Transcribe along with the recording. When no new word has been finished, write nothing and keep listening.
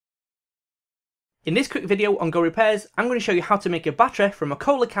In this quick video on Go Repairs, I'm going to show you how to make a battery from a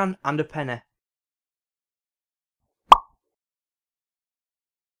cola can and a penny.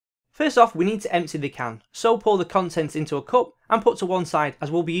 First off, we need to empty the can, so pour the contents into a cup and put to one side as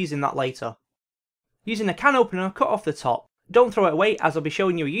we'll be using that later. Using a can opener, cut off the top. Don't throw it away as I'll be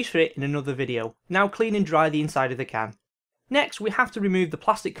showing you a use for it in another video. Now clean and dry the inside of the can. Next, we have to remove the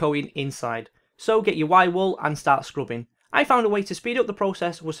plastic coating inside, so get your wire wool and start scrubbing. I found a way to speed up the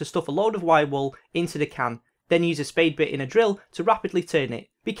process was to stuff a load of wire wool into the can, then use a spade bit in a drill to rapidly turn it.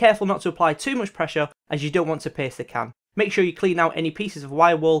 Be careful not to apply too much pressure as you don't want to pierce the can. Make sure you clean out any pieces of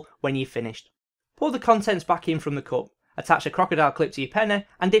wire wool when you've finished. Pour the contents back in from the cup, attach a crocodile clip to your penny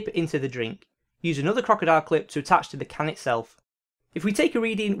and dip it into the drink. Use another crocodile clip to attach to the can itself. If we take a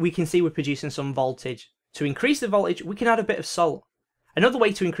reading, we can see we're producing some voltage. To increase the voltage, we can add a bit of salt. Another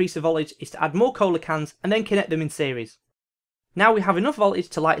way to increase the voltage is to add more cola cans and then connect them in series. Now we have enough voltage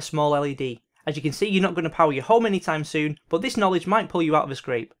to light a small LED. As you can see, you're not going to power your home anytime soon, but this knowledge might pull you out of a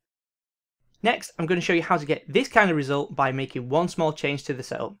scrape. Next, I'm going to show you how to get this kind of result by making one small change to the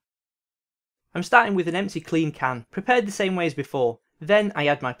setup. I'm starting with an empty clean can, prepared the same way as before. Then I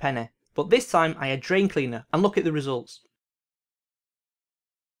add my penny, but this time I add drain cleaner and look at the results.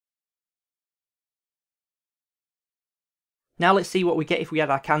 Now let's see what we get if we add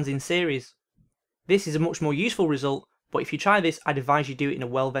our cans in series. This is a much more useful result, but if you try this, I'd advise you do it in a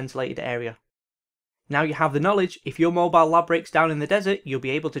well ventilated area. Now you have the knowledge, if your mobile lab breaks down in the desert, you'll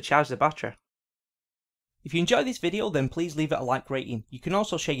be able to charge the battery. If you enjoyed this video, then please leave it a like rating. You can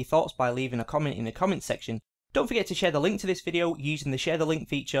also share your thoughts by leaving a comment in the comments section. Don't forget to share the link to this video using the share the link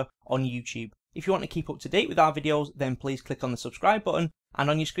feature on YouTube. If you want to keep up to date with our videos, then please click on the subscribe button, and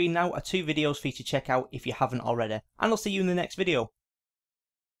on your screen now are 2 videos for you to check out if you haven't already. And I'll see you in the next video.